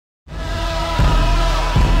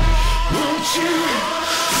you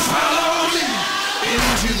follow me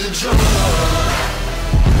into the jungle.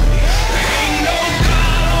 Ain't no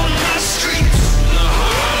God on my streets, in the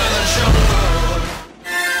heart of the jungle.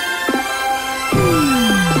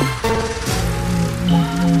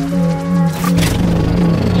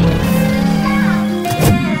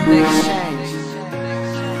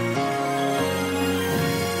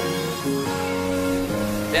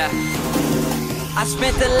 I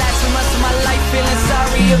spent the last few months of my life feeling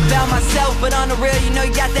sorry about myself, but on the real, you know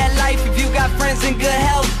you got that life if you got friends in good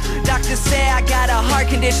health. Doctors say I got a heart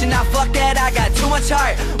condition, now fuck that, I got too much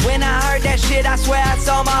heart. When I heard that shit, I swear I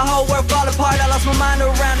saw my whole world fall apart. I lost my mind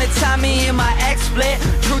around the time me and my ex split.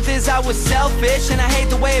 Truth is I was selfish, and I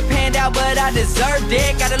hate the way it panned out, but I deserved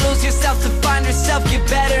it. Gotta lose yourself to find yourself, get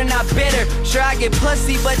better, not bitter. Sure I get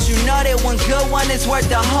pussy, but you know that one good one is worth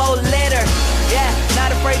a whole litter. Yeah,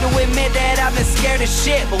 not afraid to admit that I've been scared of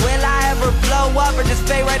shit, but will I ever blow up or just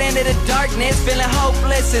fade right into the darkness? Feeling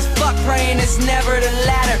hopeless as fuck, praying it's never the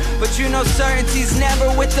latter. But you know certainty's never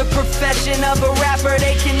with the profession of a rapper.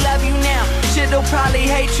 They can love you now, shit they'll probably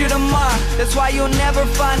hate you tomorrow. That's why you'll never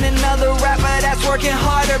find another rapper that's working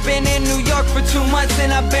harder. Been in New York for 2 months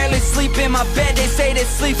and I barely sleep in my bed. They say that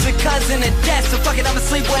sleep's a cousin of death, so fuck it, I'ma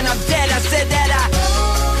sleep when I'm dead. I said that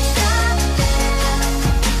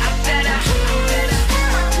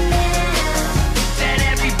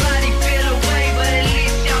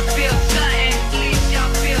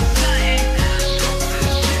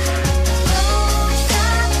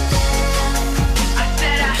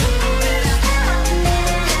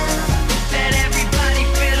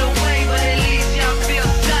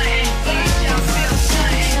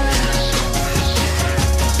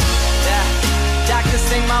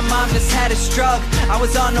my mom just had a stroke. I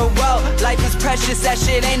was on the road, life is precious, that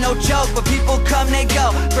shit ain't no joke. But people come, they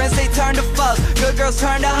go, friends they turn to foes, good girls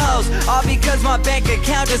turn to hoes. All because my bank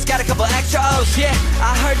account just got a couple extra O's. Yeah,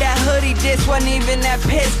 I heard that hoodie diss wasn't even that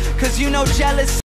pissed, cause you know jealous